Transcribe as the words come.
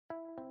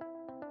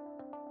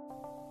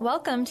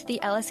Welcome to the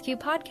LSQ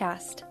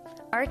podcast.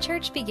 Our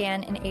church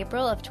began in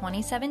April of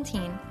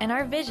 2017, and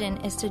our vision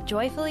is to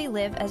joyfully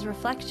live as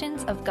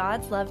reflections of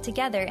God's love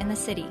together in the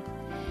city.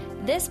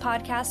 This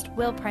podcast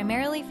will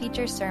primarily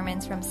feature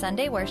sermons from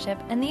Sunday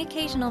worship and the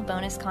occasional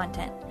bonus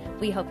content.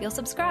 We hope you'll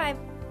subscribe.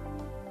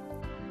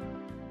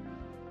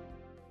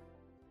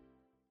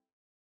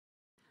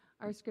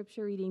 Our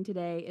scripture reading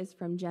today is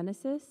from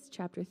Genesis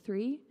chapter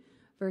 3,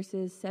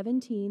 verses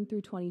 17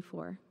 through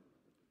 24.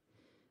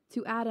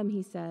 To Adam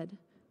he said,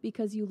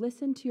 "Because you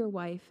listened to your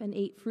wife and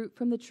ate fruit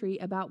from the tree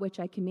about which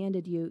I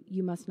commanded you,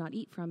 you must not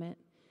eat from it.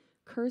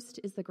 Cursed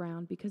is the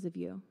ground because of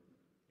you.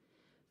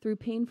 Through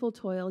painful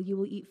toil you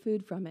will eat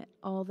food from it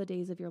all the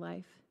days of your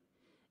life.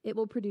 It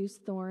will produce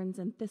thorns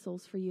and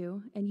thistles for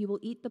you, and you will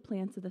eat the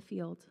plants of the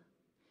field.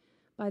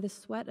 By the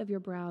sweat of your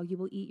brow you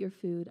will eat your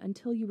food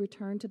until you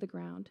return to the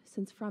ground,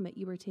 since from it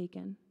you were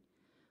taken.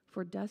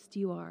 For dust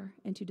you are,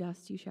 and to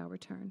dust you shall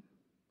return."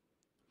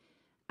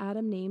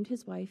 Adam named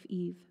his wife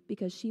Eve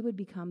because she would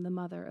become the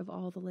mother of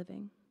all the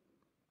living.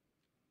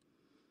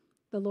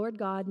 The Lord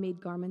God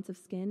made garments of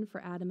skin for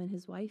Adam and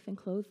his wife and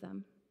clothed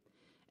them.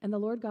 And the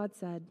Lord God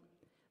said,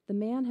 "The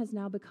man has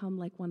now become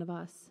like one of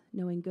us,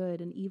 knowing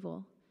good and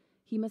evil.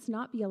 He must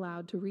not be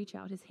allowed to reach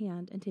out his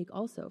hand and take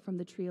also from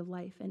the tree of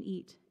life and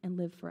eat and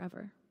live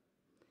forever."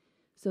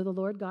 So the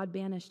Lord God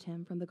banished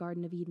him from the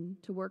Garden of Eden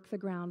to work the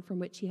ground from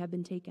which he had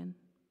been taken.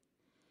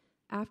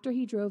 After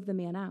he drove the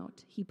man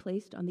out, he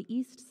placed on the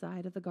east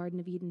side of the Garden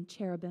of Eden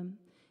cherubim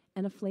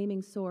and a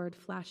flaming sword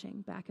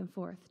flashing back and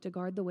forth to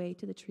guard the way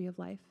to the tree of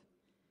life.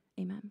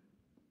 Amen.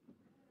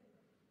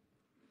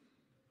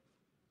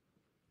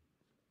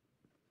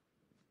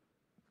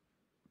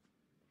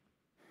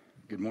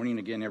 Good morning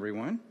again,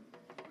 everyone.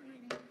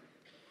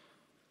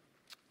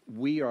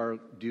 We are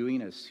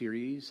doing a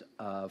series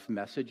of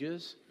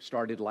messages,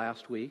 started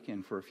last week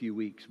and for a few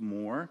weeks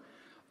more,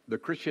 The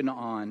Christian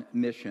on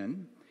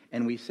Mission.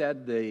 And we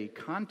said the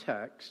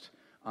context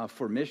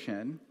for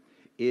mission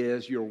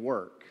is your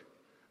work.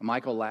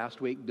 Michael last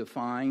week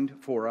defined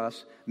for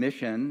us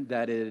mission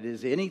that it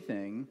is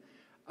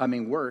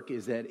work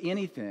is that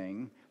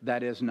anything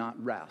that is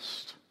not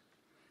rest.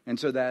 And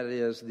so that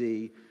is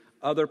the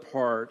other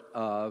part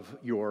of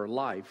your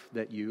life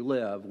that you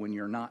live when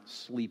you're not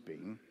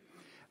sleeping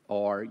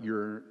or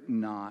you're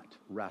not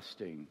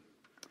resting.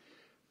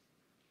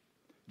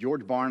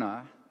 George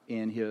Barna,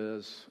 in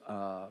his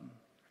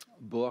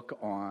book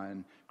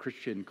on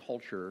Christian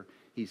culture,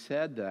 he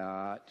said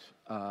that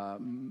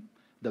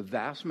the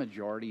vast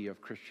majority of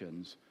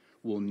Christians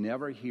will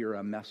never hear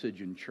a message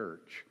in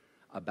church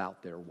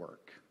about their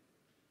work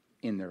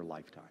in their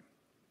lifetime.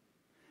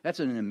 That's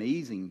an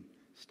amazing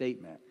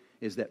statement,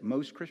 is that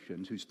most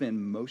Christians who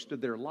spend most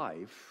of their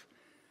life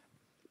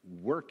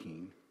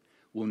working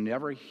will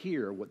never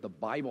hear what the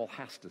Bible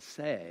has to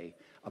say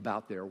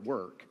about their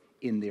work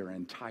in their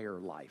entire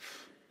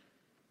life.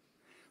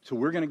 So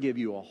we're going to give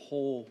you a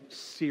whole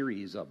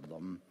series of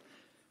them,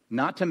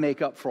 not to make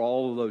up for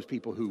all of those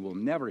people who will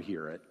never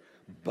hear it,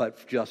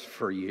 but just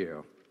for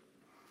you.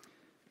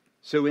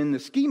 So in the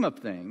scheme of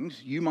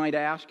things, you might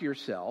ask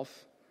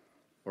yourself,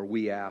 or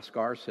we ask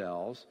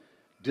ourselves,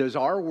 does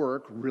our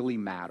work really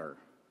matter?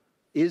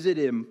 Is it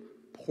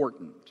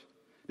important?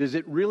 Does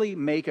it really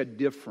make a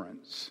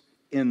difference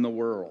in the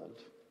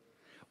world?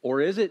 Or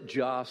is it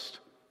just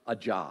a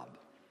job?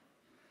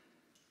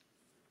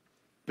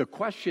 The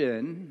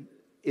question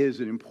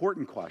is an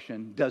important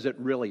question. Does it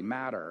really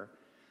matter?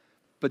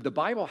 But the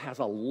Bible has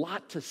a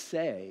lot to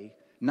say,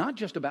 not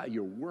just about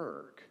your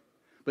work,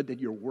 but that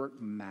your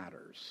work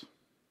matters.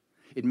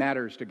 It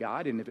matters to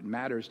God, and if it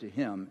matters to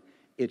Him,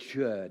 it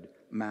should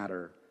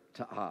matter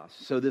to us.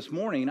 So this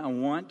morning, I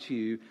want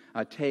to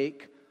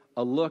take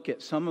a look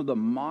at some of the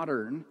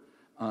modern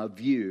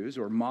views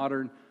or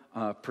modern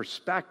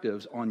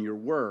perspectives on your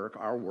work,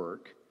 our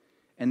work,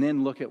 and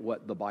then look at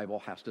what the Bible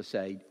has to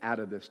say out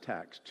of this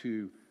text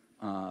to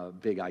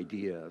big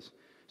ideas.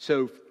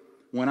 So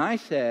when I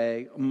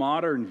say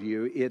modern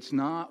view, it's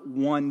not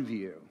one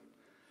view.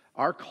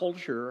 Our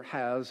culture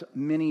has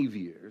many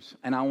views,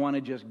 and I want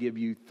to just give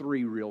you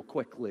three real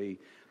quickly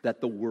that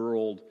the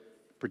world,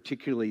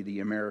 particularly the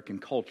American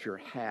culture,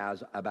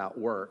 has about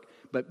work.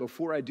 But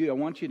before I do, I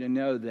want you to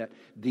know that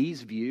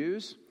these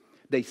views,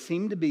 they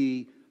seem to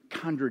be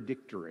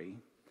contradictory.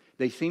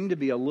 They seem to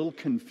be a little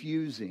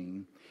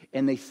confusing,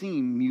 and they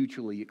seem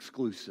mutually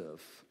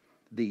exclusive,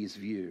 these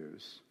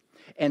views.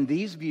 And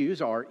these views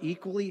are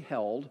equally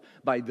held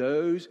by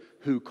those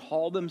who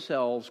call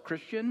themselves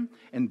Christian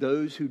and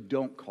those who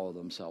don't call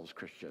themselves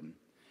Christian.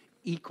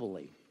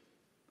 Equally.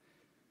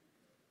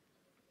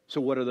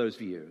 So what are those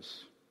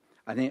views?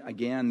 I think,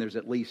 again, there's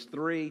at least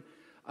three.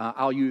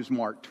 I'll use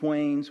Mark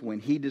Twain's. When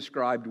he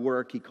described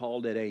work, he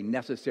called it a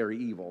necessary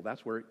evil.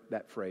 That's where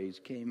that phrase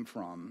came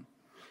from.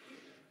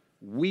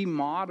 We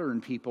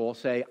modern people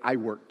say, I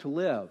work to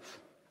live.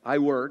 I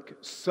work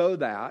so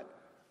that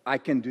I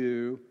can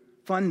do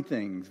fun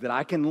things, that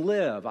I can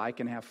live, I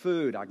can have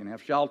food, I can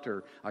have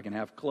shelter, I can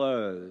have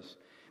clothes.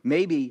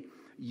 Maybe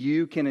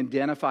you can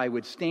identify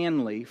with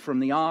Stanley from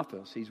The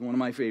Office. He's one of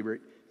my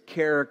favorite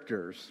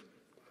characters.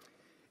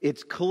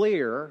 It's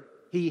clear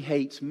he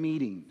hates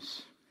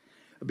meetings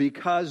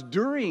because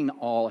during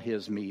all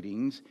his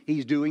meetings,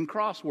 he's doing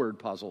crossword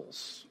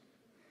puzzles.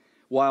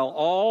 While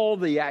all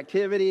the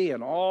activity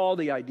and all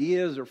the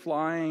ideas are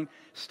flying,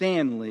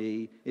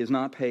 Stanley is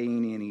not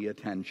paying any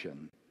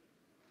attention.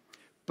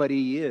 But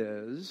he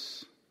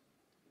is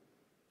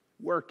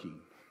working,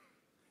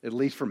 at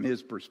least from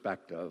his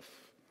perspective.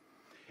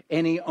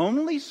 And he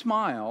only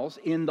smiles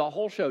in the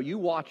whole show. You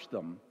watch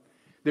them.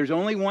 There's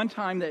only one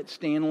time that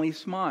Stanley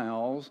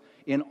smiles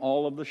in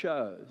all of the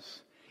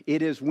shows.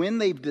 It is when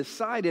they've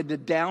decided to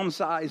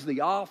downsize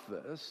the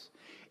office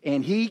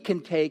and he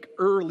can take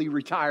early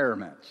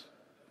retirement.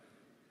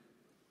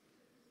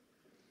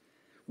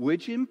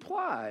 Which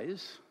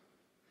implies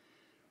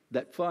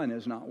that fun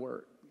is not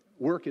work.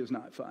 Work is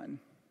not fun.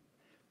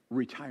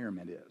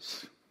 Retirement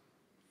is.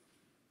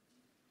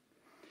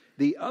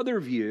 The other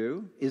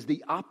view is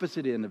the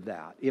opposite end of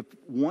that. If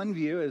one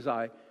view is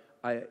I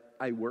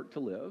work to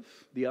live,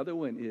 the other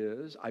one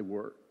is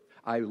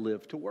I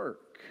live to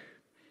work.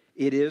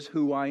 It is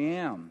who I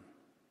am.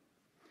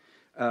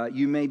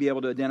 You may be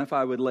able to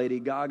identify with Lady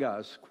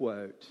Gaga's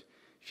quote.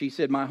 She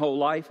said, "My whole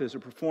life is a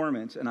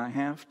performance, and I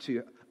have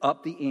to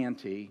up the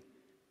ante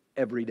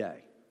every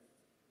day."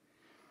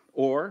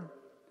 Or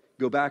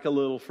go back a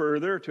little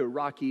further to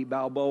Rocky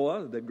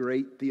Balboa, the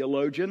great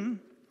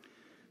theologian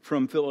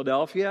from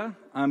Philadelphia.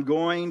 "I'm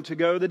going to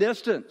go the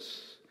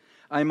distance.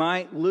 I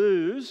might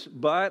lose,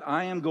 but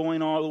I am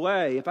going all the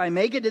way. If I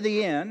make it to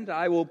the end,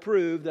 I will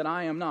prove that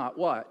I am not"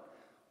 what?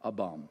 A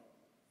bum.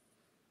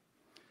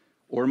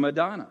 Or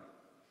Madonna.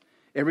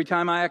 "Every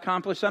time I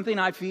accomplish something,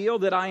 I feel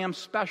that I am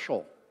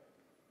special.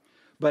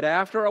 But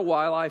after a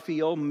while, I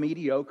feel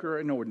mediocre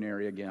and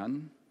ordinary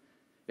again.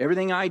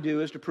 Everything I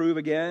do is to prove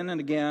again and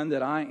again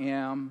that I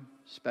am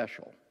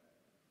special."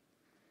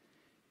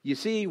 You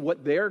see,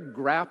 what they're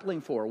grappling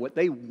for, what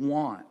they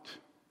want,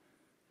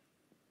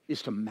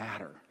 is to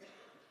matter,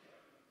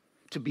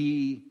 to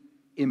be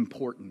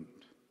important,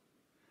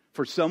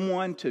 for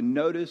someone to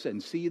notice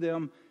and see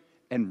them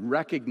and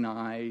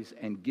recognize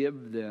and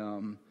give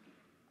them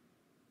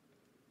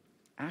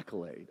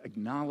accolade,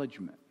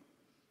 acknowledgement.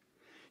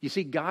 You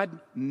see, God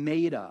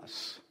made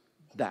us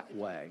that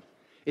way.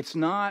 It's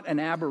not an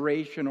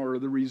aberration or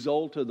the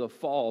result of the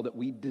fall that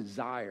we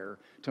desire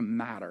to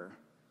matter.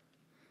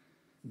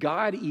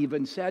 God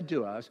even said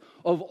to us,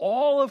 of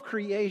all of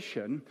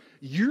creation,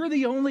 you're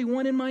the only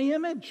one in my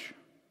image.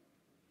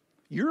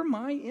 You're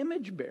my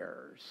image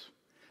bearers.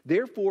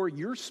 Therefore,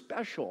 you're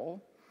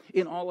special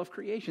in all of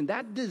creation.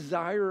 That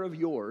desire of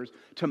yours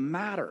to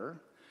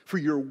matter, for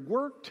your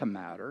work to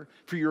matter,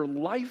 for your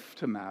life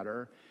to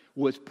matter,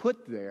 was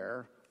put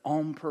there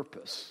on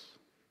purpose.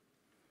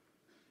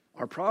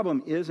 Our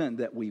problem isn't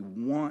that we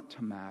want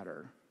to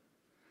matter.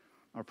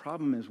 Our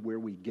problem is where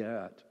we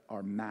get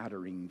our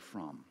mattering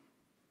from.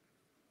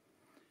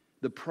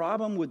 The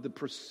problem with the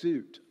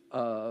pursuit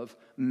of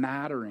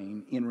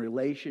mattering in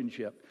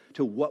relationship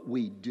to what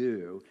we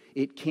do,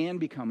 it can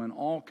become an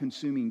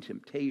all-consuming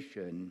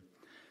temptation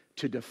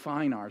to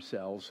define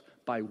ourselves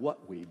by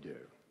what we do.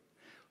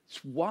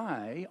 It's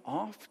why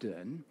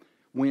often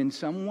when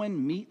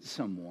someone meets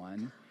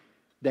someone,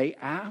 they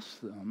ask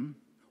them,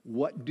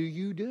 "What do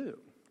you do?"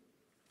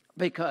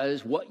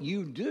 Because what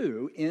you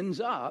do ends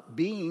up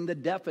being the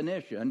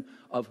definition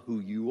of who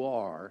you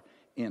are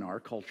in our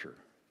culture.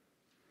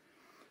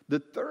 The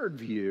third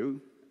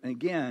view, and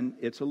again,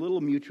 it's a little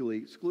mutually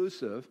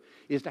exclusive,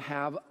 is to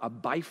have a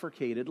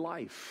bifurcated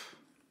life.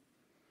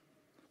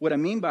 What I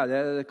mean by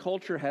that is the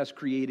culture has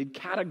created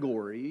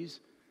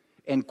categories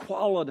and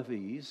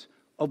qualities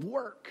of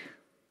work.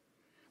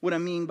 What I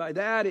mean by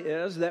that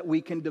is that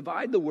we can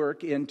divide the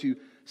work into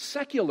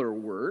secular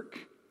work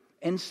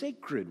and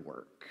sacred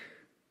work.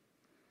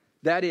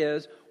 That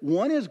is,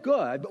 one is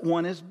good, but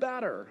one is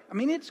better. I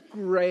mean, it's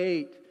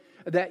great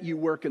that you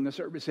work in the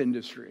service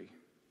industry.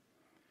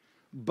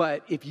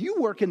 But if you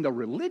work in the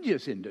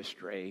religious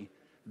industry,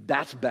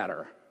 that's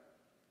better.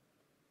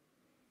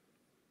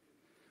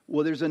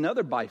 Well, there's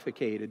another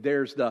bifurcated.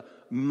 There's the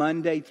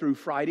Monday through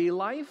Friday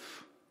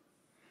life,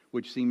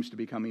 which seems to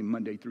be becoming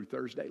Monday through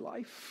Thursday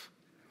life.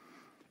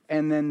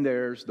 And then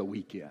there's the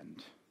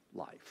weekend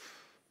life.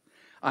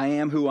 I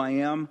am who I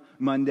am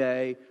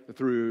Monday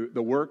through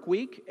the work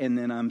week, and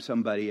then I'm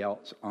somebody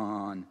else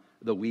on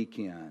the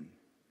weekend.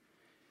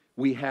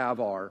 We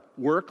have our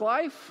work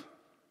life,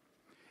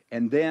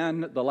 and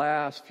then the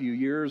last few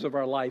years of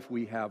our life,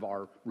 we have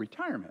our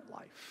retirement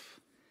life,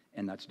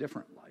 and that's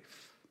different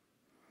life.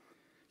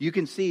 You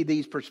can see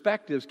these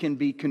perspectives can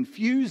be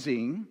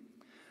confusing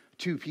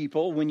to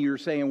people when you're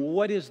saying, well,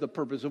 what is the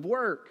purpose of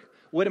work?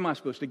 What am I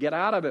supposed to get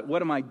out of it?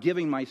 What am I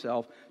giving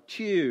myself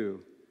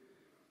to?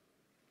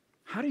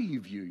 How do you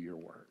view your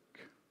work?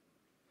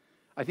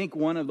 I think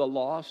one of the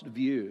lost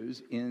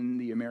views in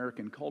the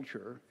American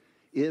culture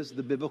is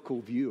the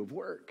biblical view of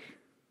work,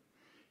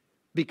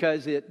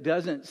 because it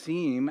doesn't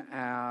seem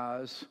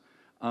as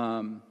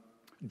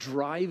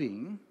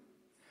driving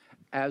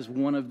as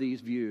one of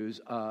these views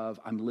of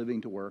I'm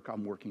living to work,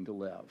 I'm working to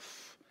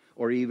live.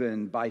 Or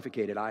even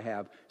bifurcated, I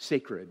have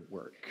sacred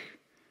work.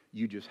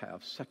 You just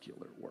have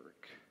secular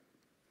work.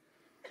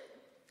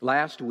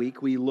 Last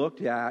week we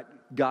looked at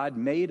God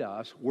made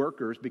us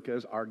workers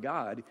because our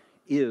God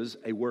is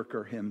a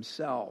worker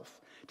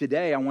himself.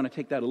 Today I want to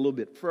take that a little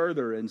bit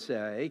further and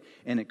say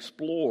and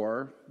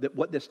explore that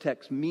what this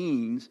text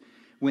means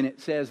when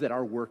it says that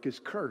our work is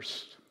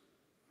cursed.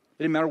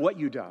 It doesn't matter what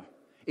you do,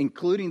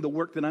 including the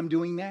work that I'm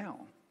doing now,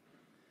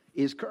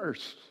 is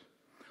cursed.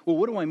 Well,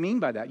 what do I mean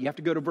by that? You have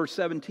to go to verse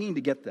 17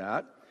 to get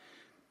that.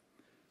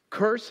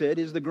 Cursed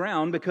is the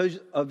ground because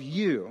of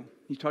you.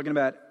 He's talking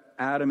about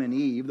Adam and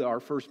Eve, our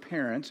first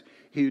parents,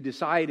 who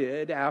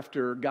decided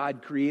after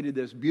God created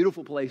this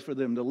beautiful place for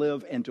them to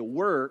live and to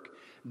work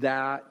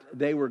that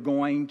they were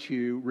going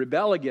to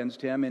rebel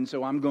against him, and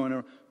so I'm going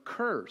to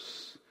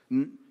curse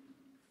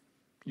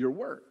your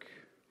work.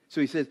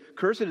 So he says,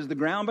 cursed is the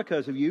ground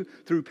because of you.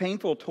 Through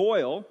painful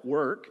toil,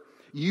 work,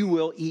 you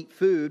will eat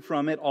food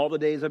from it all the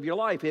days of your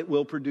life. It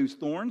will produce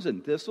thorns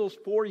and thistles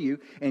for you,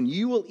 and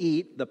you will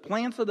eat the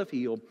plants of the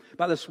field.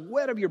 By the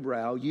sweat of your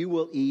brow, you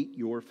will eat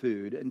your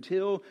food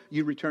until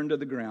you return to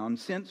the ground,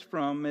 since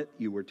from it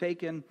you were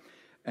taken,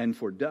 and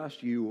for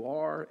dust you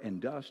are,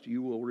 and dust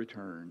you will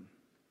return.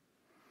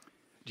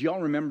 Do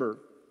y'all remember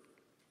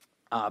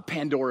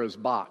Pandora's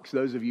box?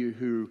 Those of you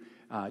who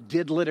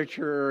did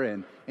literature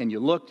and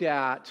you looked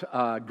at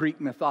Greek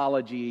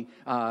mythology,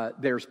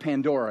 there's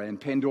Pandora, and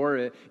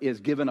Pandora is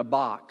given a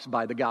box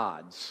by the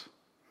gods.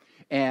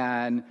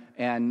 And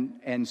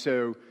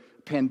so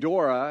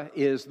Pandora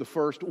is the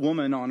first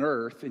woman on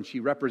earth, and she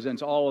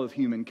represents all of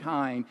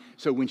humankind.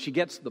 So when she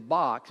gets the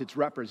box, it's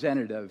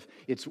representative.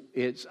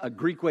 It's a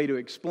Greek way to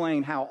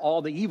explain how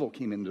all the evil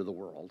came into the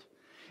world.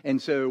 And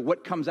so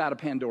what comes out of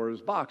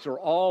Pandora's box are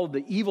all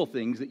the evil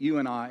things that you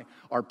and I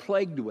are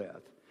plagued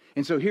with.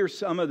 And so here's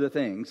some of the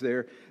things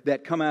there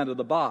that come out of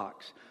the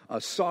box.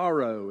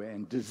 Sorrow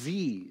and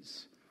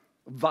disease,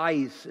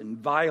 vice and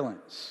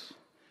violence,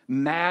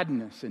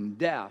 madness and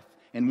death.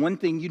 And one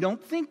thing you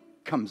don't think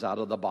comes out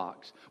of the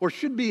box or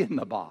should be in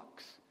the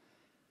box: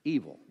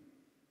 evil.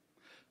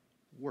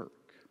 Work.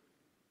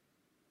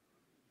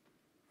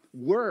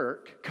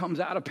 Work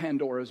comes out of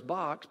Pandora's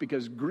box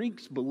because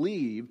Greeks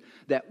believed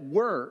that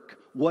work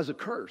was a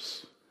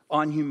curse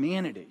on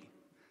humanity.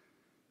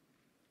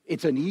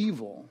 It's an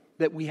evil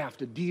that we have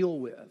to deal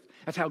with.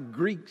 That's how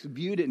Greeks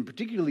viewed it, and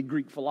particularly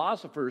Greek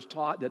philosophers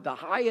taught that the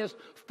highest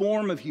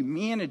form of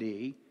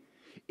humanity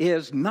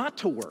is not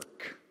to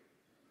work.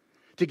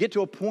 To get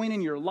to a point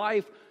in your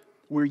life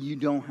where you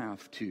don't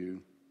have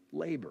to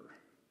labor.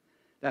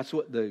 That's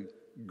what the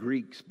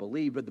Greeks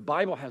believed, but the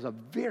Bible has a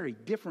very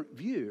different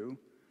view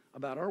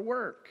about our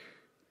work.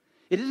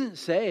 It doesn't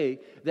say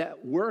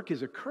that work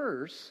is a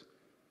curse.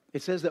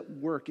 It says that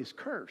work is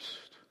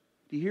cursed.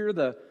 Do you hear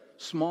the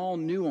small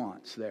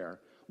nuance there?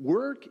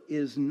 Work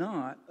is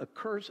not a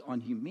curse on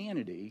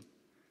humanity,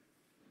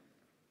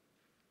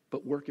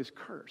 but work is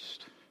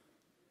cursed,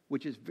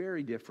 which is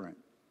very different.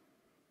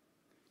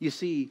 You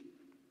see,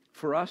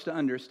 for us to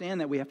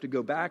understand that, we have to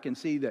go back and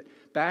see that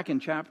back in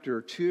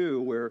chapter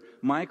 2, where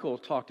Michael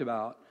talked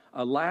about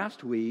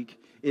last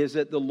week, is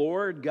that the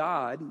Lord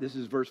God, this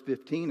is verse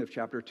 15 of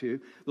chapter 2,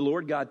 the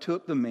Lord God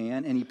took the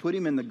man and he put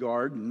him in the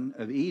Garden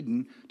of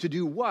Eden to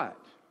do what?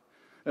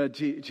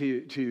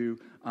 To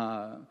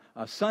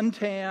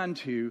suntan,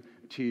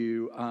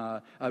 to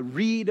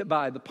read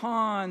by the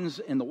ponds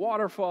and the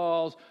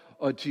waterfalls,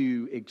 or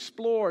to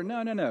explore.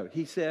 No.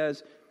 He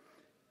says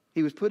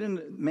he was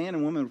man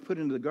and woman were put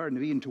into the Garden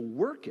of Eden to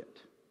work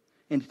it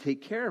and to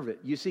take care of it.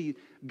 You see,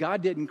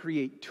 God didn't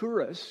create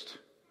tourists.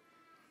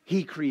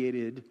 He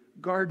created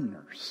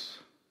gardeners.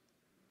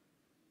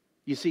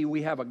 You see,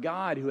 we have a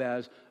God who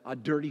has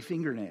dirty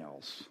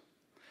fingernails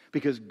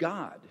because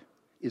God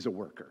is a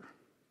worker.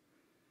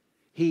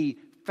 He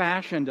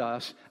fashioned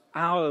us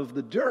out of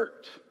the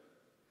dirt,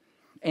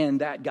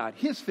 and that got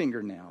his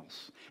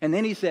fingernails. And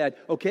then he said,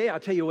 okay, I'll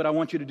tell you what I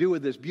want you to do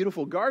with this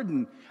beautiful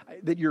garden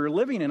that you're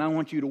living in. I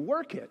want you to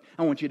work it.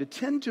 I want you to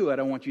tend to it.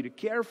 I want you to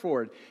care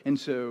for it. And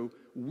so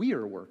we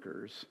are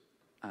workers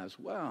as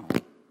well.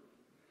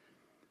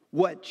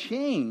 What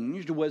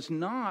changed was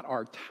not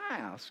our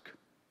task,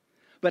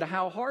 but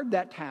how hard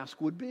that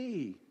task would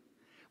be.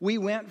 We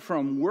went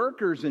from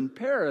workers in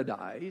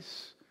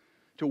paradise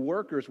to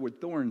workers with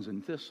thorns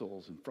and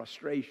thistles and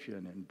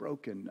frustration and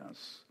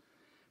brokenness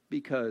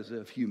because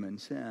of human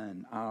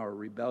sin, our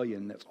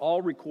rebellion. That's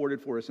all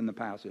recorded for us in the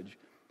passage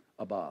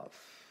above.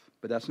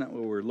 But that's not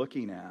what we're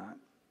looking at.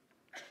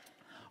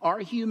 Our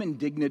human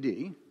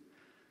dignity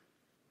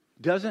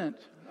doesn't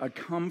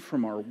come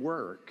from our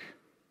work.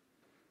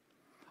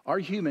 Our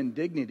human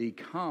dignity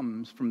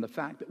comes from the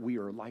fact that we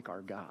are like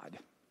our God.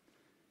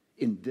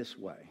 In this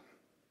way,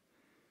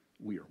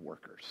 we are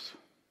workers.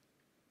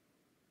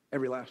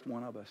 Every last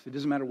one of us. It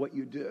doesn't matter what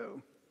you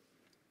do.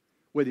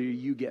 Whether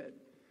you get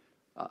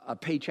a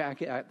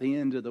paycheck at the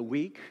end of the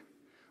week,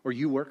 or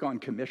you work on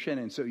commission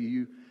and so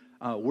you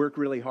work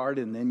really hard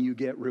and then you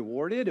get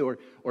rewarded,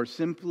 or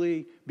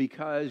simply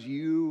because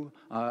you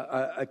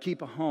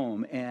keep a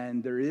home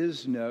and there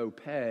is no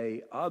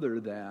pay other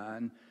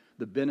than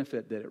the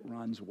benefit that it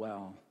runs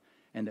well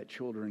and that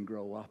children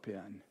grow up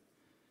in.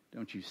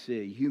 Don't you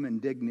see? Human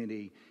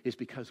dignity is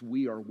because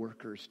we are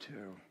workers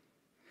too.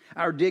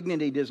 Our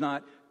dignity does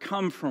not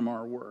come from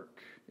our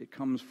work. It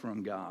comes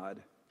from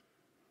God.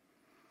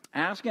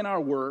 Asking our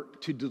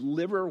work to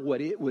deliver what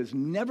it was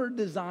never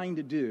designed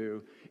to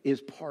do is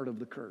part of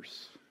the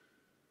curse.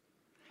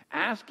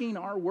 Asking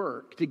our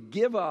work to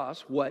give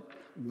us what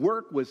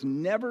work was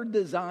never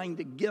designed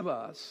to give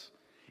us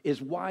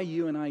is why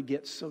you and I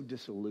get so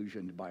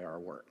disillusioned by our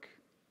work.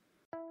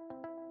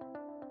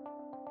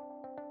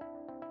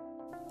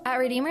 At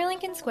Redeemer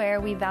Lincoln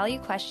Square, we value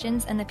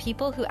questions and the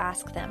people who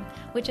ask them,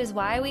 which is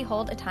why we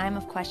hold a time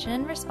of question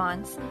and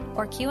response,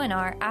 or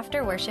Q&R,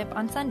 after worship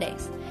on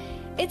Sundays.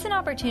 It's an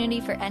opportunity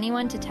for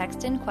anyone to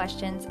text in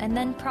questions and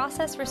then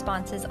process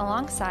responses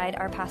alongside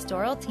our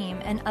pastoral team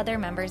and other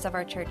members of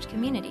our church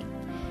community.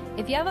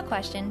 If you have a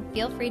question,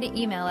 feel free to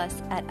email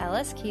us at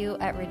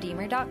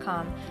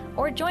lsq@redeemer.com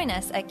or join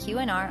us at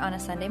Q&R on a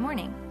Sunday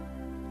morning.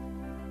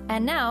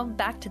 And now,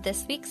 back to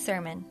this week's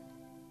sermon.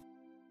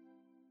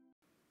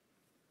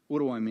 What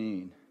do I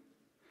mean?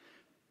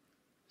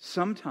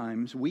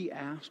 Sometimes we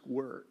ask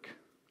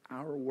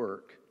our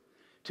work,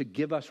 to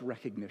give us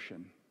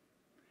recognition,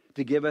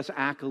 to give us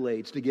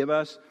accolades, to give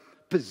us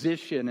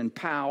position and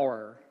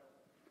power.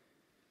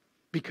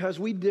 Because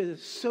we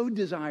so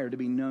desire to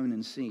be known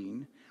and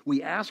seen,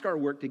 we ask our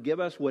work to give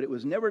us what it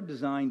was never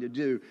designed to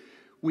do.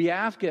 We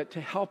ask it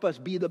to help us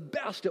be the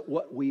best at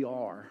what we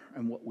are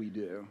and what we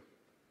do.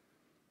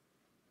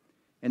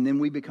 And then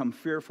we become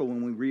fearful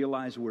when we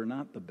realize we're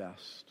not the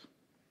best.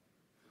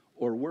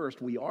 Or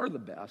worst, we are the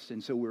best,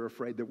 and so we're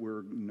afraid that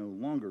we're no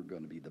longer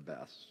going to be the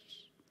best.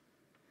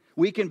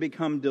 We can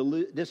become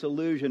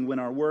disillusioned when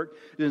our work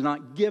does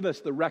not give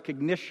us the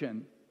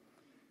recognition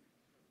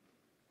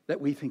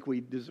that we think we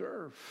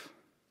deserve.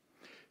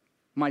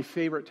 My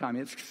favorite time,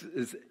 it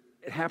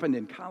happened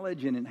in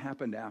college and it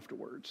happened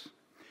afterwards.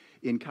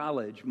 In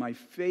college, my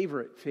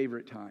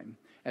favorite time,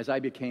 as I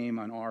became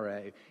an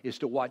RA, is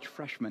to watch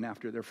freshmen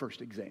after their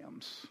first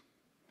exams.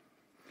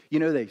 You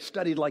know, they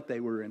studied like they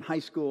were in high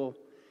school.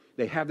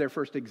 They have their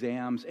first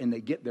exams and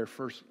they get their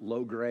first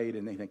low grade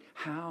and they think,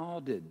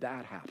 how did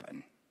that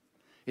happen?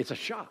 It's a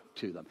shock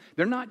to them.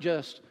 They're not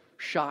just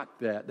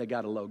shocked that they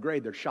got a low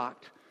grade. They're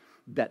shocked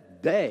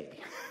that they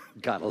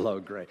got a low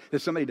grade,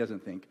 that somebody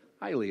doesn't think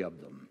highly of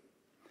them.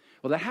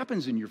 Well, that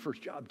happens in your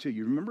first job too.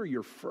 You remember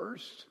your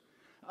first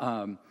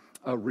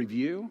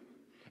review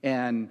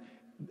and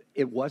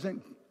it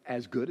wasn't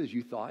as good as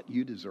you thought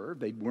you deserved.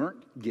 They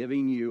weren't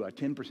giving you a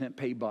 10%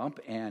 pay bump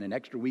and an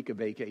extra week of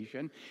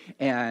vacation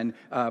and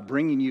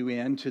bringing you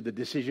into the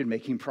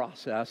decision-making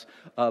process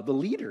of the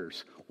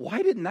leaders.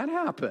 Why didn't that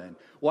happen?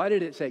 Why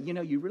did it say,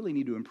 you really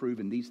need to improve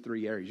in these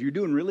 3 areas. You're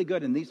doing really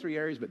good in these 3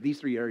 areas, but these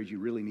 3 areas you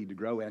really need to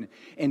grow in.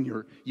 And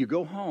you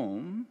go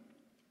home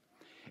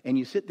and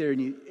you sit there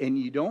and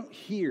you don't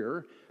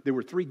hear there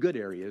were 3 good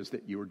areas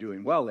that you were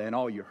doing well in.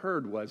 All you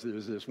heard was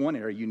there's this one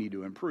area you need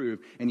to improve.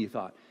 And you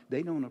thought,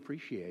 they don't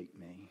appreciate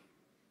me.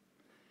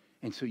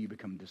 And so you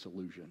become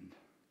disillusioned.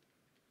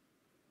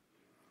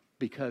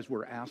 Because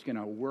we're asking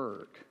our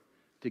work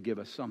to give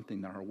us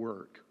something that our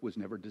work was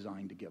never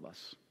designed to give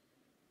us.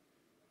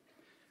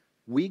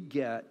 We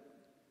get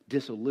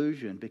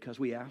disillusioned because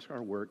we ask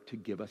our work to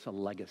give us a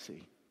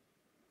legacy.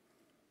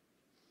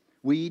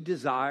 We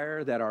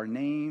desire that our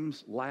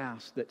names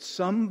last, that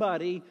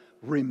somebody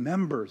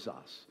remembers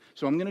us.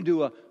 So I'm going to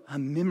do a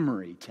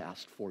memory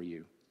test for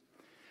you.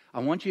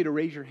 I want you to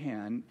raise your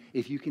hand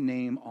if you can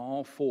name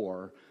all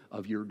 4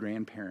 of your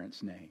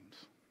grandparents'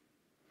 names.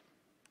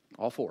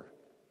 All 4.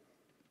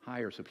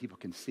 Higher so people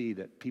can see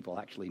that people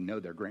actually know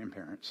their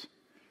grandparents.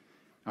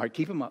 All right,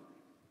 keep them up.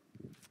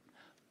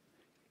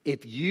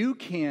 If you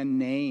can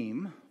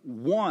name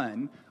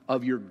one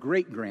of your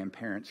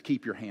great-grandparents,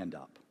 keep your hand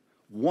up.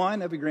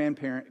 One of your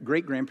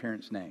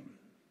great-grandparents' name.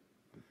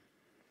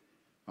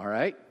 All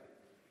right?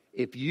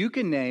 If you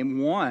can name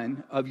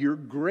one of your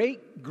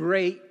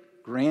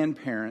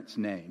great-great-grandparents'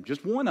 name,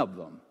 just one of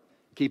them,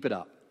 keep it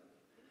up.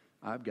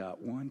 I've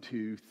got 1,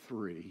 2,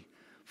 3,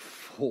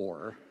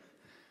 4,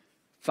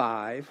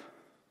 5,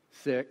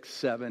 6,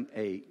 7,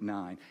 8,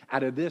 9.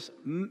 Out of this,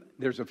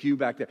 there's a few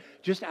back there.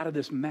 Just out of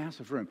this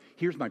massive room.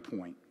 Here's my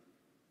point.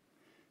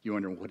 You're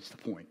wondering, what's the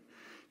point?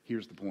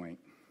 Here's the point.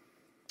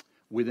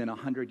 Within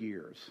 100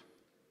 years,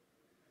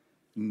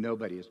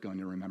 nobody is going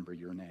to remember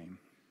your name.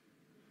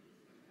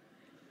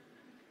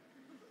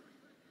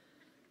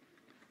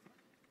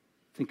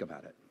 Think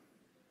about it.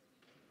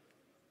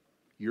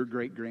 Your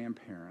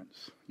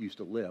great-grandparents used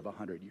to live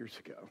 100 years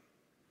ago.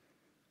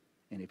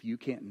 And if you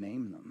can't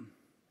name them,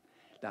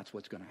 that's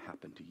what's going to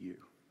happen to you.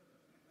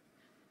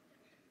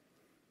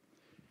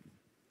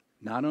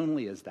 Not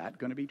only is that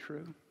going to be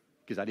true,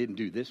 because I didn't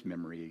do this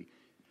memory,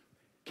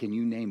 can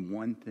you name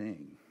one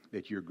thing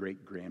that your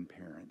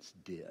great-grandparents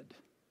did?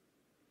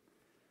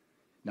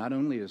 not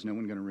only is no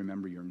one going to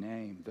remember your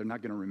name, they're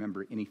not going to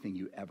remember anything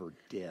you ever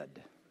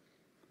did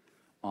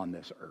on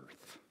this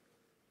earth.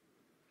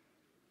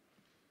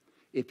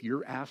 If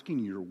you're asking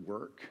your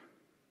work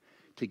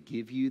to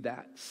give you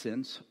that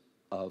sense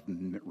of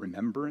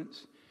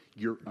remembrance,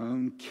 your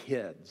own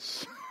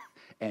kids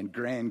and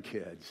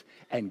grandkids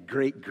and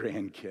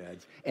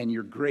great-grandkids and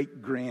your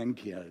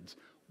great-grandkids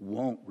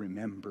won't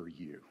remember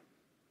you.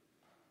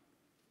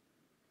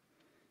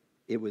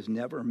 It was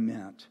never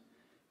meant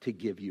to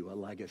give you a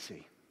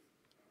legacy.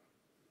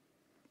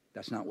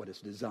 That's not what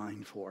it's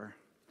designed for.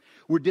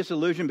 We're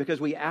disillusioned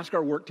because we ask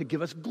our work to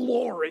give us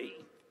glory.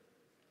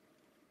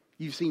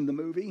 You've seen the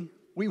movie?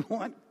 We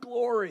want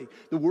glory.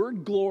 The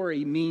word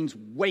glory means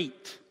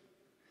weight.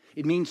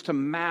 It means to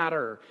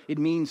matter. It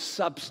means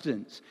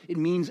substance. It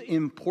means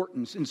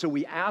importance. And so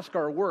we ask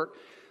our work,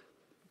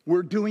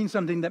 we're doing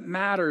something that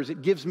matters.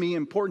 It gives me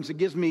importance. It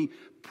gives me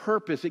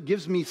purpose. It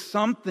gives me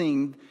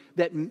something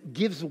that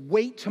gives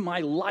weight to my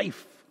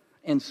life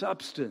and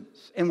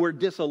substance. And we're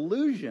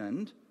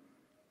disillusioned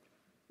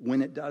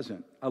when it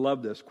doesn't. I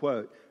love this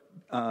quote.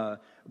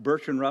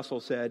 Bertrand Russell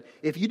said,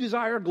 "If you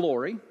desire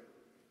glory,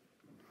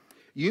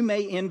 you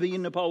may envy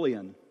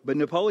Napoleon, but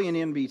Napoleon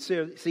envied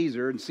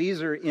Caesar, and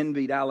Caesar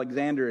envied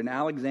Alexander, and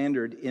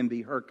Alexander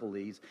envied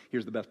Hercules."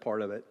 Here's the best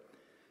part of it,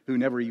 who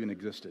never even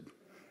existed.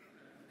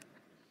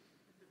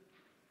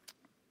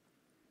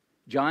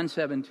 John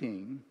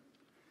 17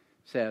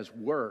 says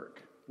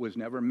work was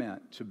never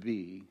meant to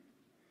be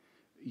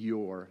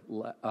your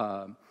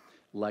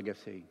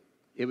legacy.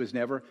 It was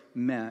never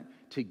meant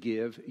to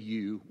give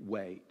you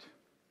weight.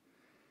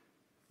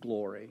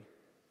 Glory.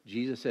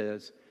 Jesus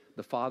says,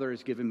 "The Father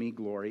has given me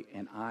glory,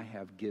 and I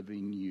have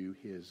given you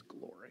his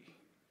glory."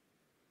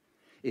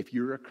 If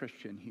you're a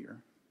Christian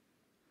here,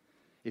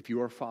 if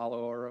you're a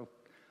follower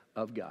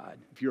of God,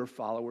 if you're a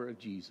follower of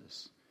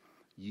Jesus,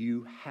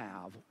 you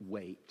have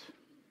weight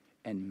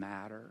and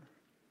matter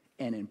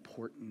and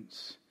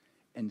importance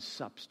and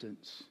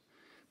substance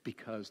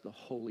because the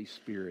Holy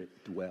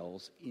Spirit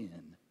dwells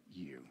in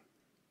you.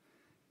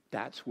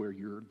 That's where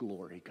your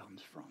glory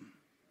comes from.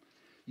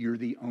 You're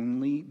the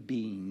only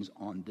beings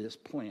on this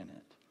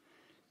planet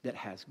that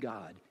has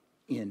God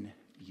in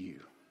you.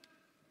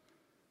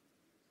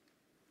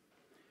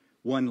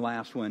 One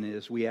last one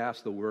is we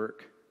ask the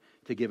work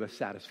to give us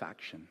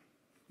satisfaction.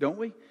 Don't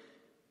we?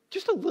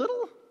 Just a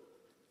little.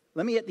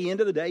 Let me at the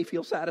end of the day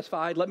feel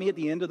satisfied. Let me at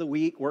the end of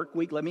the work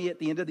week, let me at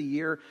the end of the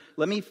year,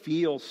 let me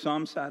feel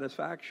some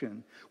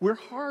satisfaction. We're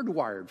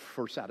hardwired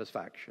for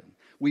satisfaction.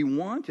 We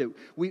want it.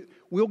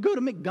 We'll go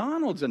to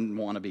McDonald's and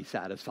want to be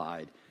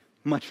satisfied,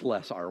 much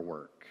less our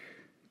work.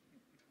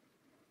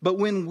 But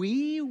when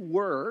we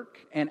work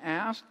and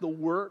ask the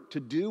work to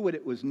do what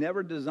it was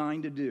never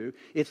designed to do,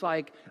 it's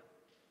like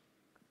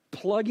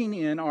plugging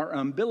in our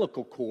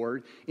umbilical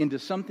cord into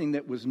something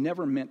that was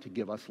never meant to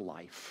give us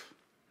life.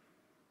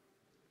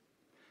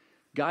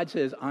 God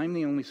says, I'm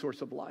the only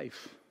source of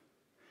life.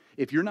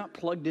 If you're not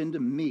plugged into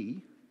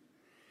me,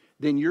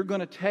 then you're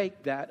going to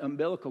take that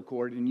umbilical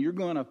cord and you're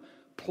going to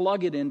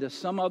plug it into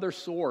some other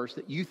source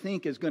that you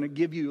think is going to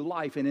give you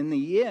life. And in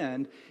the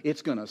end,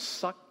 it's going to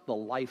suck the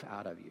life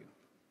out of you.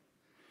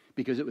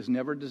 Because it was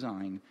never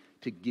designed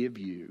to give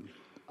you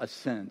a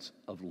sense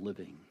of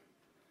living.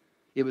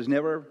 It was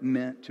never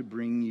meant to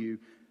bring you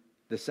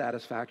the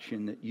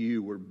satisfaction that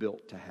you were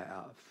built to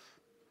have.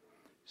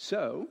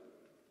 So,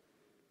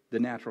 the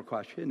natural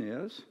question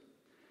is,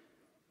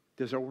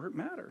 does our work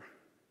matter?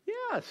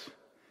 Yes.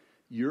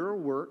 Your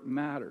work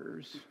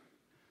matters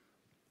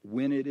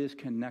when it is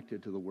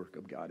connected to the work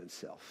of God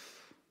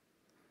itself.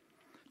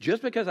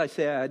 Just because I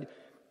said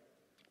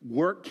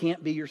work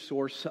can't be your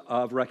source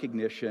of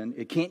recognition,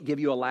 it can't give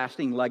you a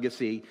lasting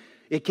legacy,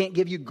 it can't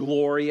give you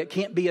glory, it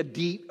can't be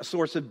a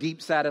source of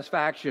deep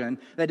satisfaction,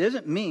 that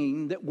doesn't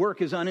mean that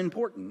work is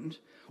unimportant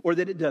or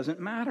that it doesn't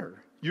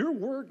matter. Your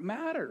work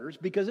matters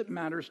because it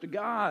matters to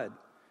God.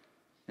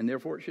 And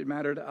therefore it should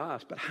matter to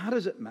us. But how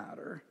does it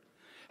matter?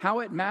 How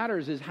it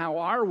matters is how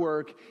our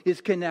work is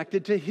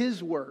connected to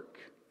His work.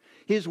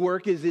 His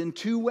work is in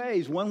two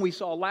ways. One we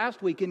saw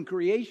last week in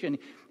creation.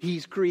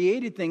 He's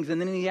created things and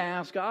then He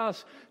asks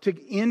us to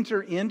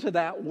enter into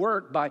that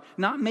work by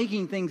not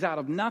making things out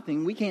of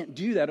nothing. We can't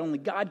do that. Only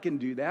God can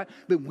do that.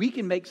 But we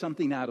can make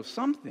something out of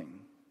something.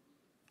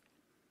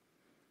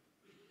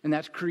 And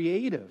that's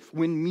creative.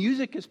 When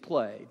music is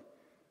played,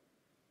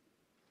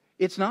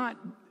 it's not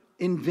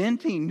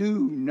inventing new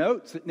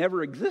notes that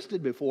never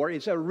existed before.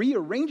 It's a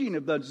rearranging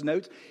of those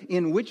notes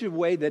in which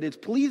way that it's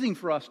pleasing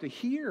for us to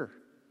hear.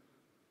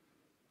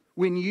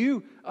 When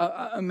you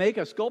make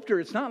a sculpture,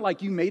 it's not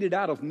like you made it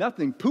out of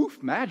nothing,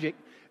 poof, magic.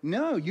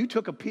 No, you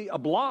took a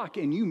block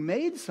and you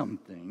made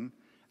something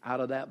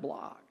out of that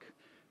block.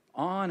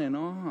 On and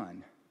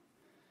on.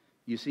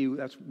 You see,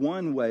 that's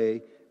one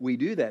way we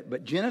do that.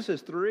 But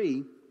Genesis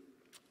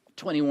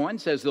 3:21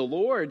 says, the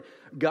Lord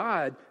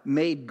God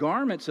made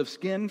garments of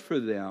skin for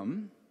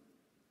them,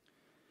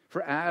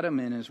 for Adam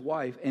and his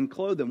wife, and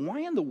clothed them. Why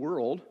in the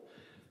world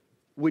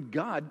would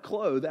God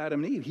clothe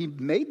Adam and Eve? He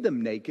made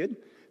them naked.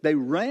 They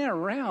ran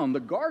around the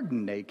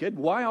garden naked.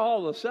 Why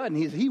all of a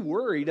sudden is he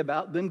worried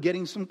about them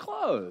getting some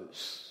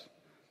clothes?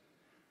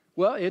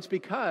 Well, it's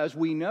because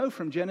we know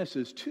from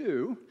Genesis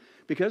 2,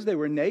 because they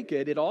were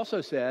naked, it also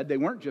said they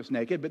weren't just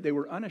naked, but they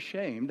were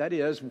unashamed. That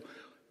is,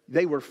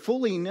 they were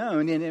fully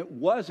known, and it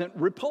wasn't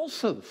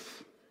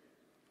repulsive.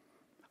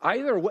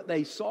 Either what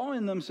they saw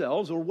in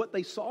themselves or what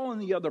they saw in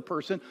the other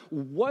person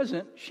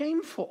wasn't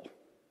shameful.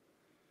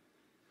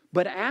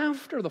 But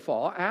after the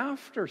fall,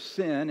 after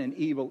sin and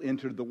evil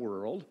entered the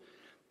world,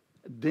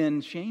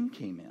 then shame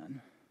came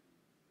in.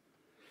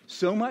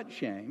 So much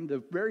shame,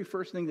 the very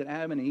first thing that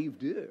Adam and Eve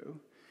do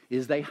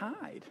is they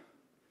hide.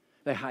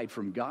 They hide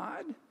from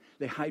God,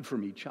 they hide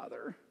from each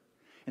other,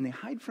 and they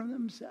hide from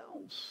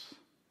themselves.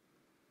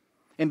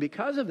 And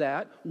because of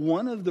that,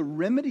 one of the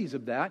remedies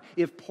of that,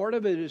 if part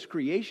of it is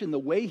creation, the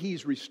way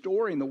he's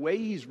restoring, the way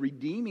he's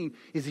redeeming,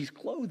 is he's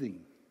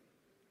clothing.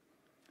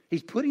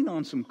 He's putting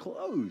on some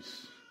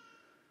clothes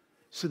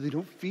so they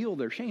don't feel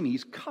their shame.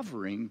 He's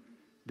covering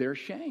their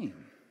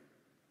shame.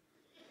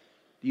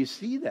 Do you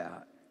see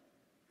that?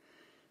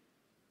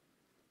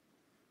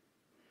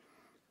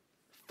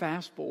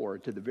 Fast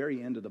forward to the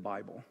very end of the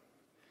Bible.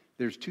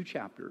 There's 2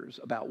 chapters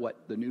about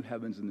what the new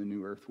heavens and the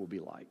new earth will be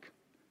like.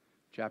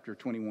 Chapter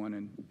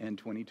 21 and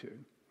 22.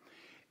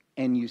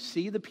 And you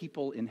see the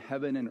people in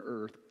heaven and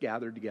earth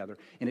gathered together,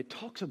 and it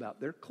talks about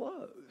their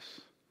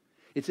clothes.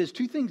 It says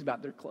 2 things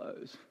about their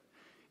clothes.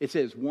 It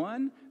says,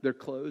 one, their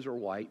clothes are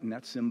white, and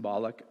that's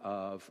symbolic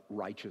of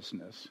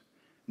righteousness.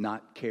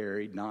 Not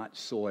carried, not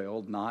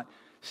soiled, not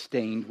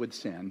stained with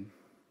sin.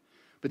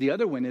 But the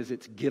other one is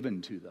it's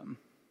given to them.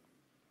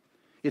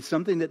 It's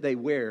something that they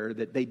wear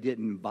that they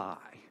didn't buy,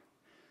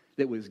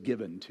 that was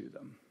given to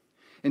them.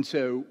 And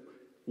so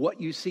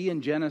what you see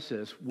in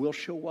Genesis will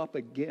show up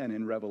again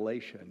in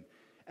Revelation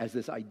as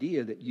this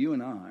idea that you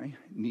and I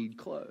need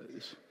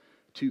clothes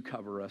to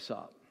cover us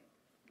up.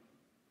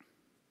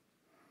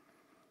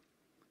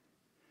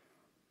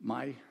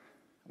 I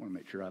want to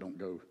make sure I don't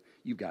go,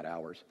 you've got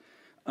hours.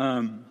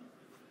 I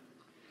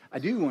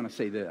do want to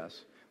say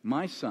this.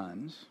 My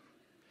sons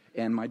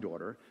and my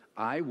daughter,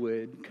 I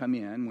would come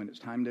in when it's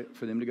time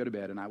for them to go to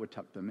bed, and I would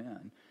tuck them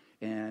in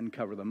and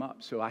cover them up.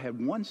 So I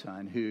had one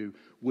son who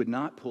would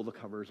not pull the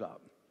covers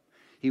up.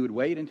 He would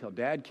wait until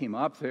Dad came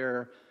up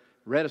there,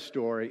 read a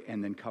story,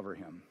 and then cover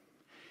him.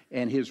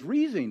 And his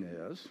reasoning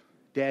is,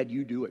 Dad,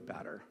 you do it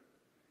better.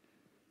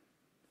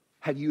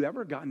 Have you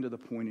ever gotten to the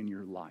point in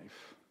your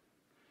life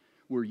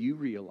where you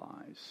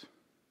realize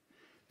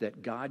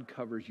that God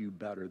covers you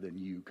better than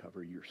you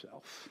cover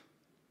yourself?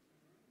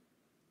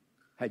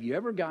 Have you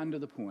ever gotten to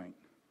the point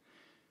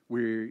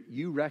where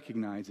you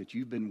recognize that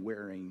you've been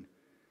wearing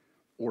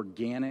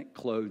organic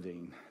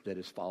clothing that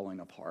is falling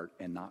apart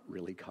and not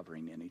really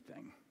covering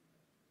anything?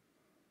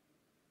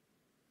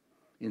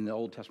 In the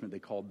Old Testament, they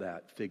called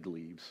that fig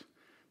leaves,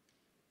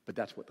 but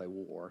that's what they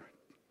wore,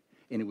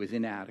 and it was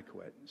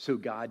inadequate. So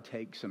God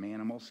takes some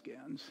animal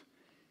skins,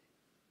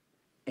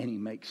 and he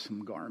makes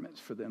some garments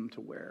for them to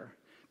wear,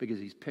 because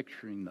he's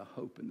picturing the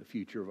hope and the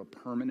future of a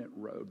permanent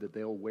robe that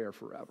they'll wear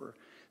forever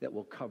that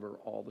will cover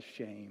all the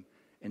shame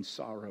and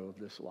sorrow of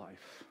this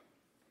life.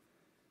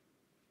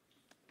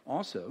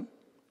 Also,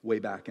 way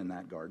back in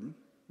that garden,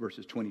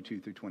 verses 22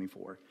 through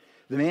 24,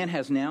 the man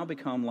has now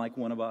become like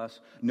one of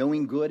us,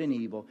 knowing good and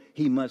evil.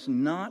 He must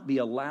not be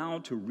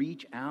allowed to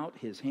reach out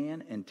his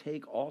hand and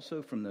take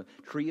also from the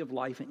tree of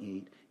life and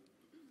eat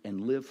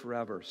and live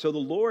forever. So the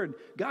Lord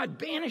God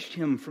banished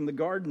him from the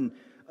Garden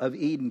of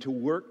Eden to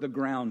work the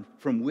ground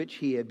from which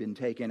he had been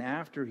taken.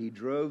 After he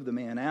drove the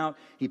man out,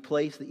 he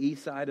placed the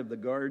east side of the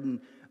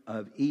Garden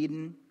of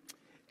Eden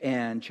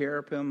and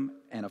cherubim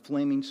and a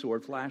flaming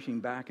sword flashing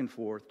back and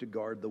forth to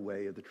guard the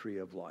way of the tree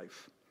of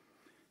life.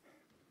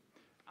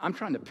 I'm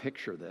trying to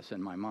picture this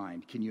in my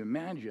mind. Can you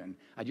imagine?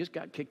 I just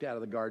got kicked out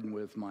of the garden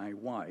with my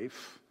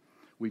wife.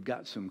 We've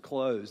got some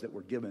clothes that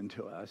were given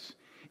to us,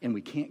 and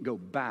we can't go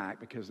back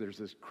because there's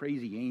this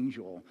crazy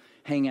angel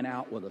hanging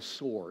out with a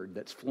sword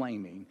that's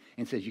flaming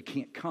and says you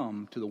can't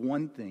come to the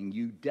one thing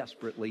you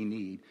desperately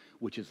need,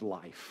 which is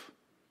life,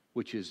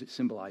 which is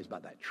symbolized by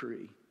that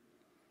tree.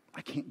 I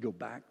can't go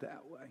back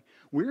that way.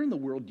 Where in the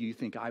world do you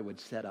think I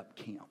would set up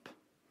camp?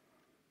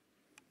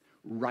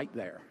 Right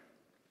there.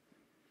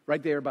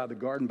 Right there by the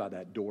garden, by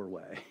that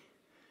doorway.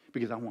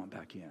 Because I want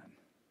back in.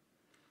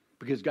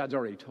 Because God's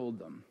already told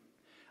them,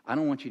 I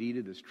don't want you to eat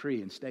of this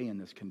tree and stay in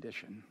this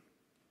condition.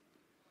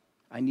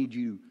 I need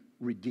you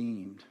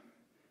redeemed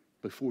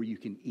before you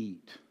can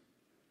eat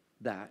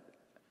that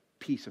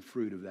piece of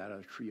fruit of that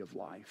tree of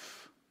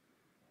life.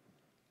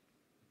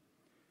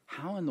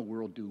 How in the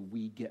world do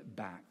we get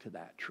back to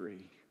that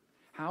tree?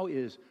 How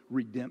is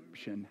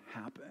redemption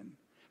happen?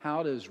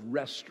 How does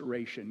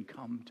restoration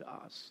come to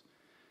us?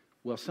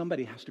 Well,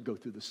 somebody has to go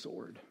through the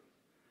sword.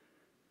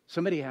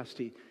 Somebody has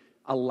to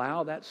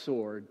allow that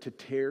sword to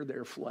tear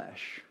their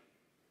flesh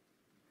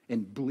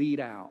and bleed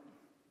out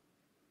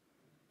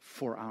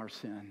for our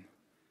sin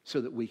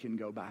so that we can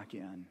go back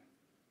in.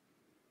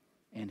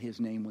 And his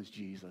name was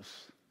Jesus.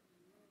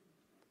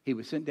 He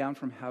was sent down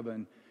from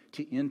heaven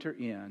to enter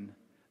in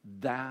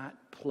that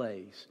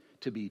place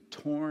to be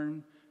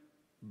torn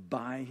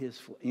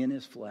in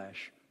his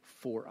flesh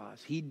for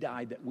us. He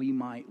died that we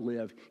might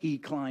live. He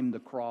climbed the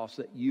cross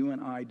that you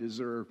and I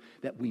deserve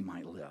that we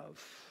might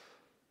live.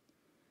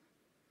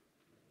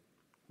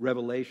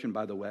 Revelation,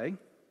 by the way,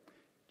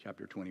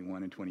 chapter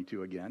 21 and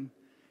 22 again,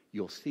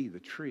 you'll see the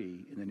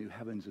tree in the new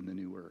heavens and the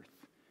new earth.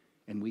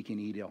 And we can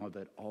eat all of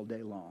it all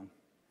day long,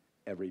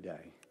 every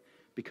day,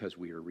 because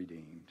we are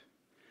redeemed.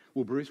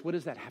 Well, Bruce, what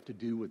does that have to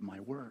do with my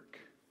work?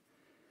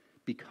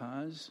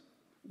 Because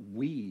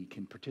we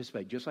can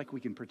participate, just like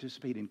we can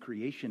participate in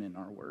creation in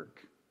our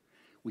work,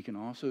 we can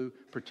also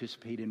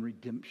participate in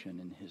redemption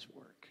in his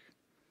work.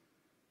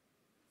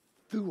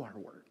 Through our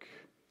work.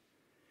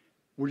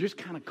 We're just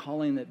kind of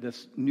calling it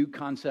this new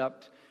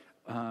concept,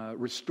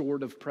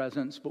 restorative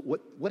presence, but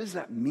what does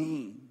that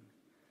mean?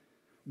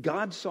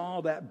 God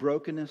saw that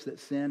brokenness that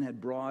sin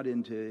had brought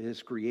into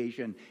his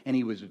creation, and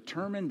he was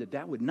determined that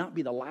that would not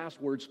be the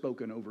last word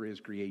spoken over his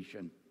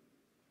creation.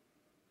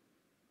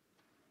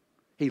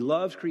 He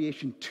loves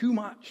creation too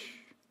much,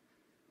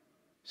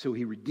 so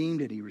he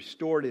redeemed it, he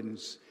restored it,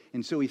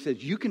 and so he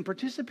says, you can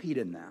participate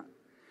in that.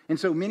 And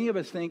so many of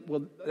us think,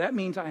 well, that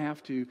means I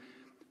have to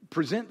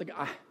present the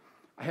guy.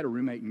 I had a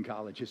roommate in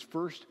college. His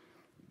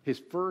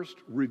first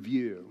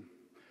review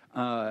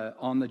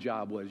on the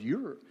job was,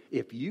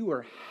 if you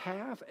are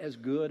half as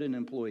good an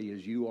employee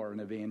as you are an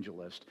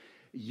evangelist,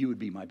 you would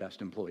be my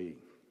best employee.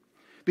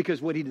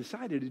 Because what he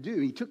decided to do,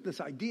 he took this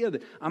idea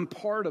that I'm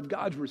part of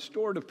God's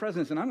restorative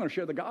presence and I'm going to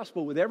share the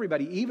gospel with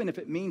everybody, even if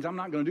it means I'm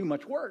not going to do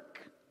much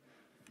work.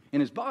 And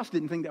his boss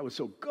didn't think that was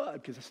so good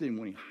because that's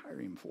what he hired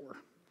him for.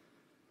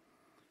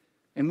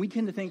 And we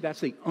tend to think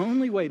that's the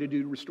only way to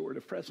do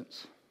restorative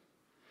presence.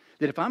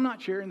 That if I'm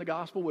not sharing the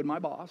gospel with my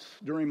boss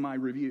during my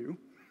review,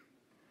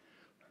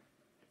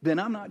 then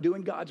I'm not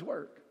doing God's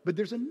work. But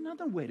there's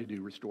another way to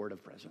do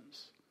restorative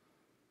presence.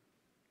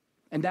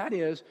 And that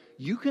is,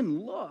 you can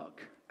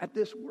look at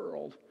this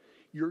world,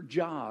 your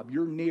job,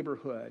 your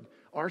neighborhood,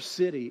 our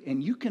city,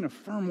 and you can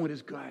affirm what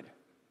is good. And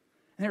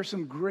there are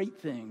some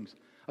great things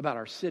about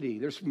our city.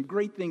 There's some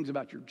great things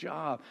about your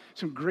job,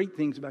 some great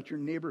things about your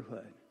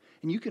neighborhood.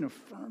 And you can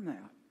affirm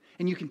that.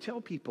 And you can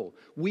tell people,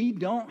 we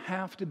don't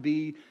have to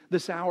be the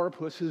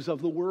sourpusses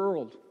of the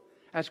world.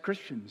 As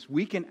Christians,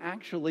 we can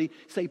actually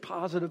say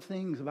positive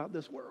things about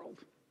this world.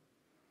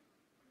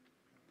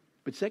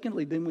 But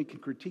secondly, then we can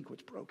critique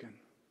what's broken.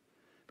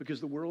 Because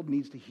the world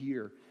needs to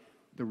hear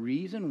the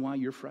reason why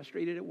you're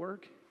frustrated at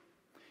work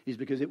is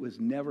because it was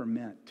never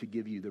meant to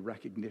give you the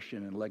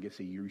recognition and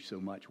legacy you so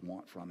much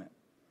want from it.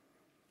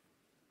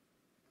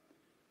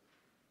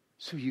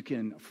 So you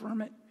can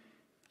affirm it,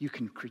 you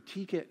can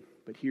critique it,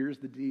 but here's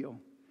the deal.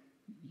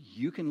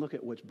 You can look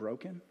at what's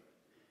broken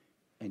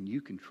and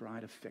you can try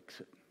to fix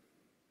it.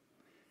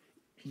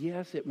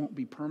 Yes, it won't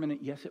be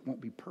permanent. Yes, it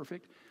won't be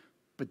perfect,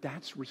 but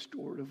that's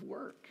restorative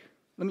work.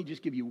 Let me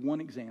just give you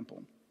one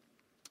example.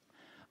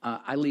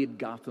 I lead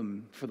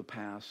Gotham for the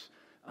past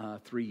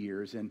 3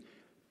 years, and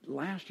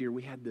last year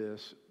we had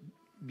this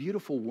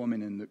beautiful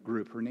woman in the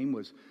group. Her name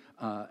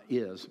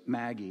is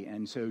Maggie,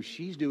 and so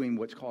she's doing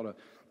what's called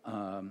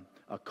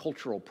a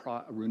cultural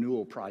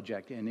renewal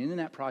project, and in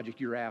that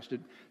project you're asked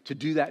to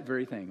do that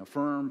very thing: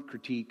 affirm,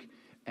 critique,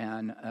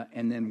 and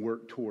then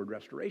work toward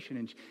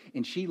restoration.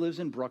 And she lives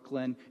in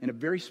Brooklyn in a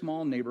very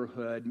small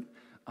neighborhood,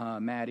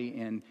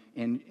 Maddie, and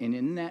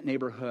in that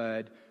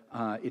neighborhood.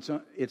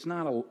 It's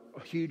not a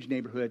huge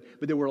neighborhood,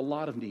 but there were a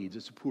lot of needs.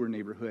 It's a poor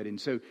neighborhood. And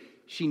so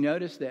she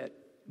noticed that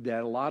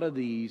a lot of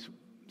these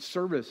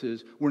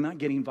services were not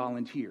getting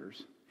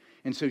volunteers.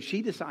 And so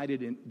she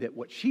decided that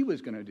what she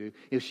was going to do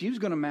is she was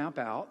going to map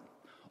out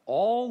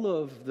all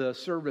of the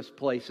service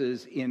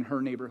places in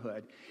her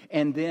neighborhood.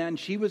 And then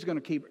she was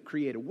going to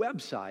create a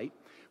website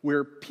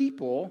where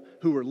people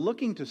who are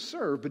looking to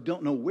serve but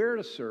don't know where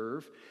to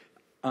serve,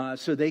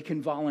 so they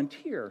can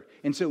volunteer.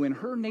 And so in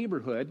her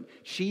neighborhood,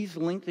 she's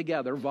linked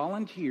together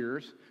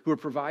volunteers who are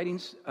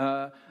providing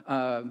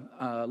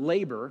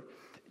labor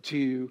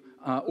to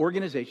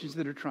organizations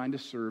that are trying to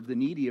serve the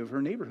needy of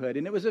her neighborhood.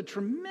 And it was a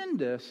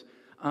tremendous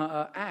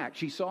act.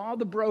 She saw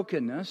the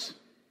brokenness.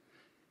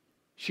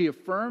 She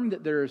affirmed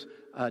that there's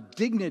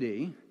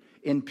dignity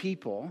in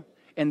people,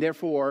 and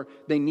therefore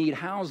they need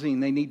housing,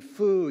 they need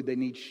food, they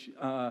need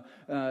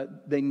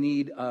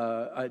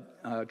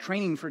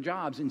training for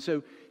jobs. And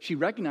so she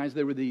recognized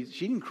there were these.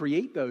 She didn't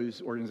create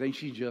those organizations;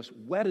 she just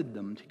wedded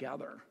them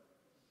together.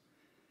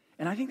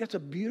 And I think that's a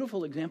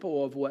beautiful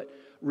example of what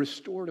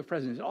restorative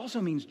presence. It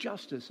also means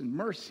justice and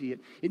mercy.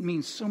 It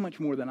means so much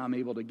more than I'm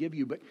able to give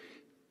you. But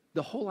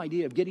the whole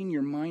idea of getting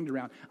your mind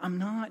around, I'm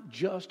not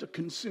just a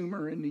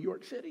consumer in New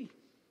York City.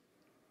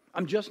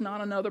 I'm just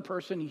not another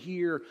person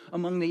here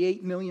among the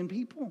 8 million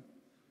people.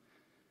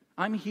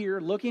 I'm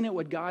here looking at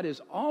what God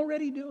is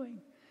already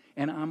doing,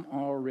 and I'm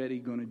already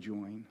going to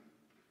join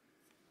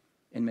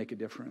and make a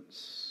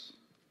difference.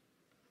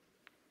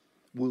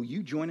 Will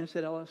you join us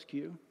at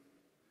LSQ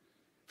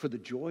for the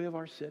joy of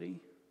our city,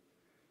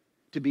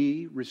 to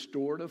be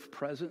restorative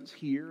presence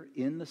here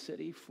in the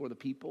city for the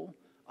people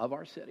of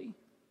our city?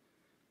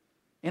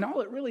 And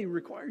all it really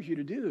requires you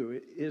to do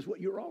is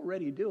what you're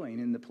already doing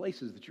in the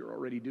places that you're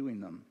already doing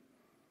them.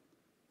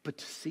 But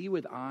to see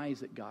with eyes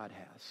that God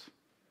has,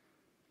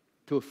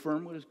 to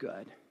affirm what is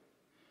good,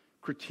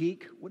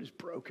 critique what is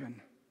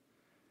broken,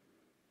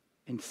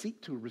 and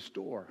seek to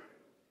restore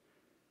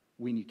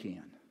when you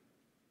can.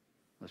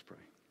 Let's pray.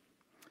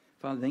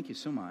 Father, thank you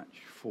so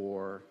much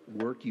for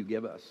work you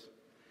give us.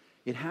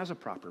 It has a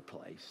proper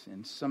place,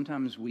 and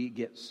sometimes we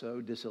get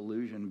so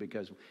disillusioned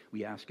because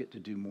we ask it to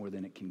do more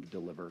than it can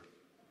deliver.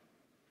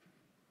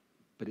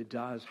 But it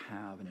does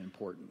have an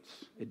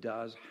importance. It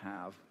does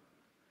have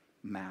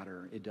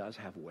matter. It does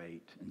have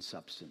weight and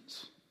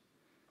substance.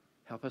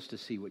 Help us to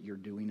see what you're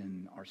doing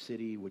in our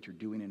city, what you're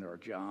doing in our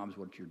jobs,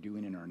 what you're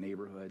doing in our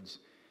neighborhoods,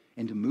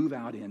 and to move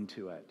out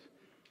into it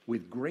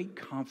with great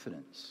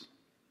confidence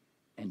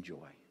and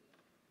joy.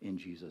 In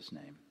Jesus'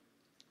 name,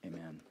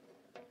 amen.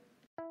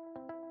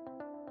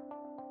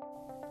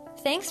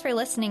 Thanks for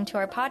listening to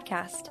our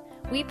podcast.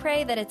 We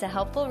pray that it's a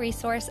helpful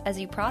resource as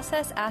you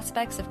process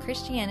aspects of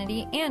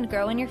Christianity and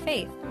grow in your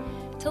faith.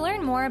 To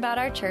learn more about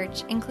our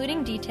church,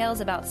 including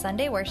details about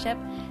Sunday worship,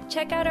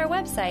 check out our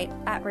website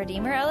at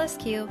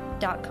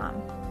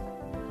redeemerlsq.com.